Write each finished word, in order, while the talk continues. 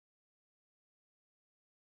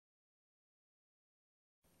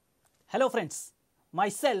Hello friends,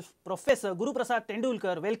 myself Professor Guru Prasad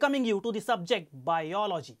Tendulkar welcoming you to the subject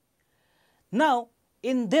biology. Now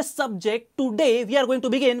in this subject today we are going to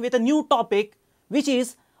begin with a new topic which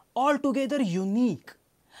is altogether unique.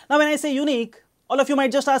 Now when I say unique, all of you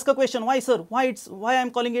might just ask a question, why sir, why I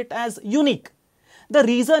am calling it as unique? The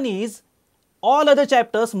reason is all other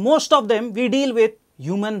chapters, most of them we deal with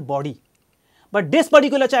human body. But this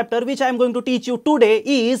particular chapter which I am going to teach you today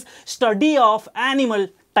is study of animal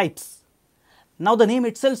types. Now the name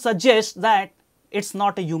itself suggests that it's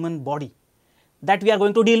not a human body that we are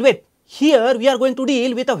going to deal with. Here we are going to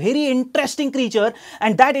deal with a very interesting creature,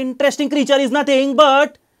 and that interesting creature is nothing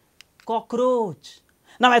but cockroach.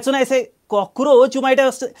 Now as soon as I say cockroach, you might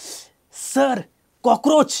have said, sir,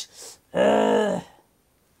 cockroach. Now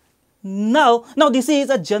this is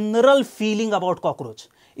a general feeling about cockroach,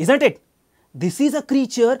 isn't it? This is a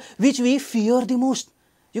creature which we fear the most.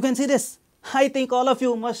 You can see this. I think all of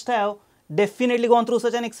you must have definitely gone through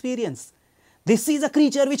such an experience. This is a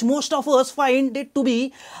creature which most of us find it to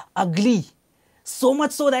be ugly. So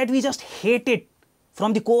much so that we just hate it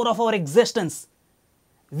from the core of our existence.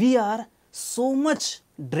 We are so much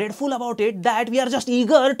dreadful about it that we are just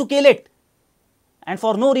eager to kill it. And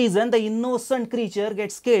for no reason, the innocent creature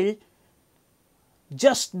gets killed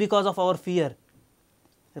just because of our fear.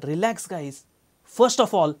 Relax guys. First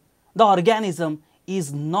of all, the organism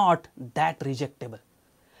is not that rejectable.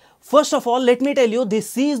 First of all, let me tell you,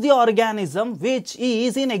 this is the organism which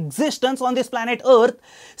is in existence on this planet Earth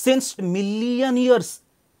since million years.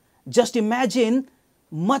 Just imagine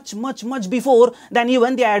much before than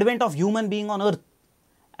even the advent of human being on Earth.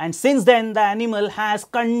 And since then, the animal has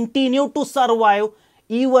continued to survive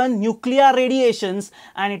even nuclear radiations,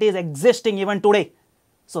 and it is existing even today.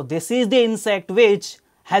 So this is the insect which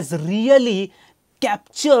has really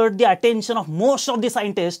captured the attention of most of the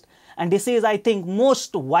scientists, and this is, I think,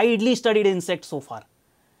 most widely studied insect so far.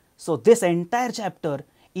 So this entire chapter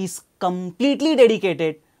is completely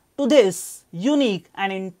dedicated to this unique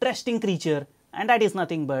and interesting creature, and that is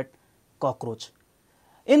nothing but cockroach.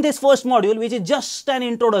 In this first module, which is just an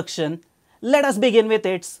introduction, let us begin with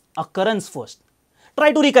its occurrence first.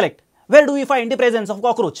 Try to recollect, where do we find the presence of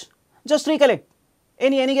cockroach? Just recollect.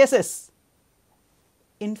 Any guesses?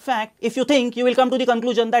 In fact, if you think, you will come to the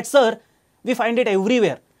conclusion that, sir, we find it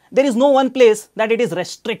everywhere. There is no one place that it is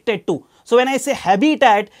restricted to. So when I say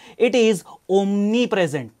habitat, it is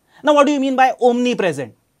omnipresent. Now what do you mean by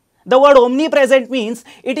omnipresent? The word omnipresent means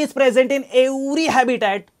it is present in every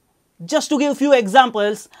habitat. Just to give few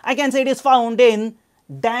examples, I can say it is found in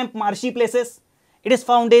damp marshy places. It is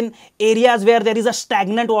found in areas where there is a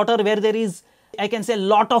stagnant water, where there is, I can say,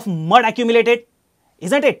 lot of mud accumulated,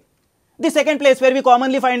 isn't it? The second place where we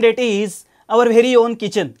commonly find it is our very own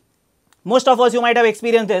kitchen. Most of us, you might have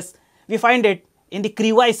experienced this. We find it in the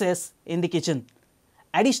crevices in the kitchen.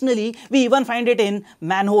 Additionally, we even find it in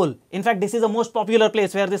manhole. In fact, this is the most popular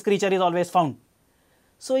place where this creature is always found.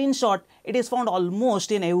 So in short, it is found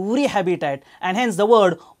almost in every habitat, and hence the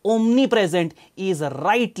word omnipresent is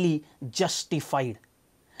rightly justified.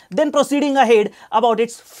 Then proceeding ahead about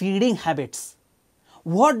its feeding habits.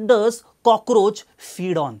 What does cockroach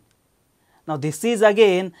feed on? Now this is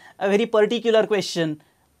again a very particular question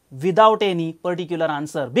without any particular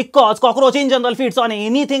answer, because cockroach in general feeds on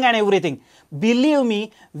anything and everything. Believe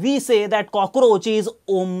me, we say that cockroach is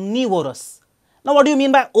omnivorous. Now what do you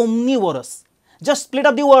mean by omnivorous? Just split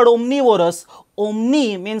up the word omnivorous.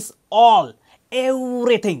 Omni means all,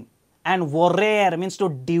 everything, and vorare means to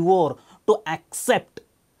devour, to accept.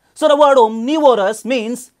 So the word omnivorous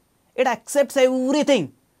means it accepts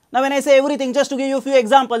everything. Now when I say everything, just to give you a few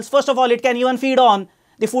examples, first of all, it can even feed on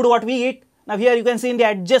the food what we eat. Now here you can see in the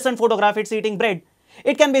adjacent photograph, it's eating bread.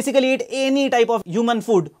 It can basically eat any type of human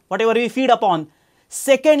food, whatever we feed upon.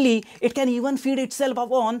 Secondly, it can even feed itself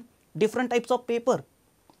upon different types of paper.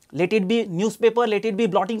 Let it be newspaper, let it be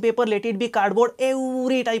blotting paper, let it be cardboard,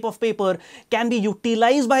 every type of paper can be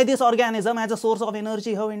utilized by this organism as a source of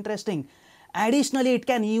energy. How interesting. Additionally, it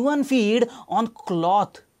can even feed on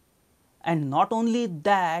cloth. And not only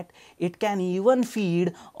that, it can even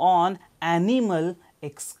feed on animal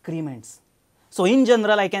excrements. So in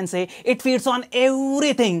general, I can say it feeds on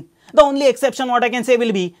everything. The only exception what I can say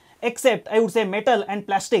will be, except I would say metal and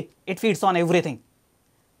plastic, it feeds on everything.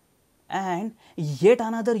 And yet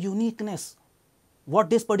another uniqueness, what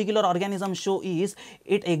this particular organism show is,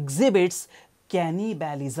 it exhibits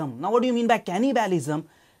cannibalism. Now what do you mean by cannibalism?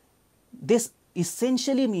 This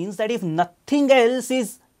essentially means that if nothing else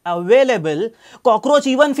is available, cockroach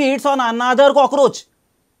even feeds on another cockroach.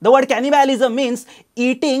 The word cannibalism means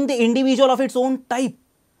eating the individual of its own type.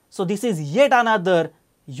 So this is yet another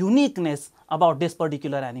uniqueness about this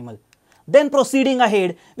particular animal. Then proceeding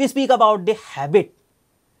ahead, we speak about the habit.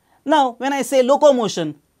 Now, when I say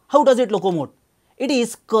locomotion, how does it locomote? It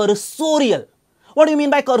is cursorial. What do you mean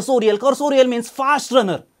by cursorial? Cursorial means fast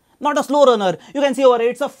runner, not a slow runner. You can see over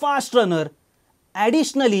here, it's a fast runner.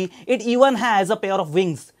 Additionally, it even has a pair of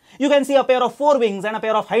wings. You can see a pair of forewings and a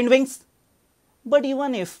pair of hind wings. But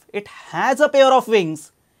even if it has a pair of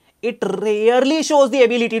wings, it rarely shows the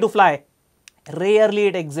ability to fly. Rarely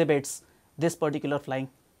it exhibits this particular flying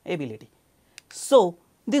ability. So,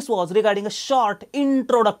 this was regarding a short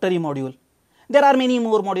introductory module. There are many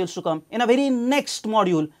more modules to come. In a very next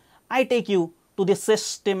module, I take you to the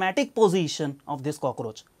systematic position of this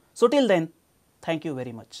cockroach. So, till then, thank you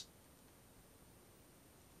very much.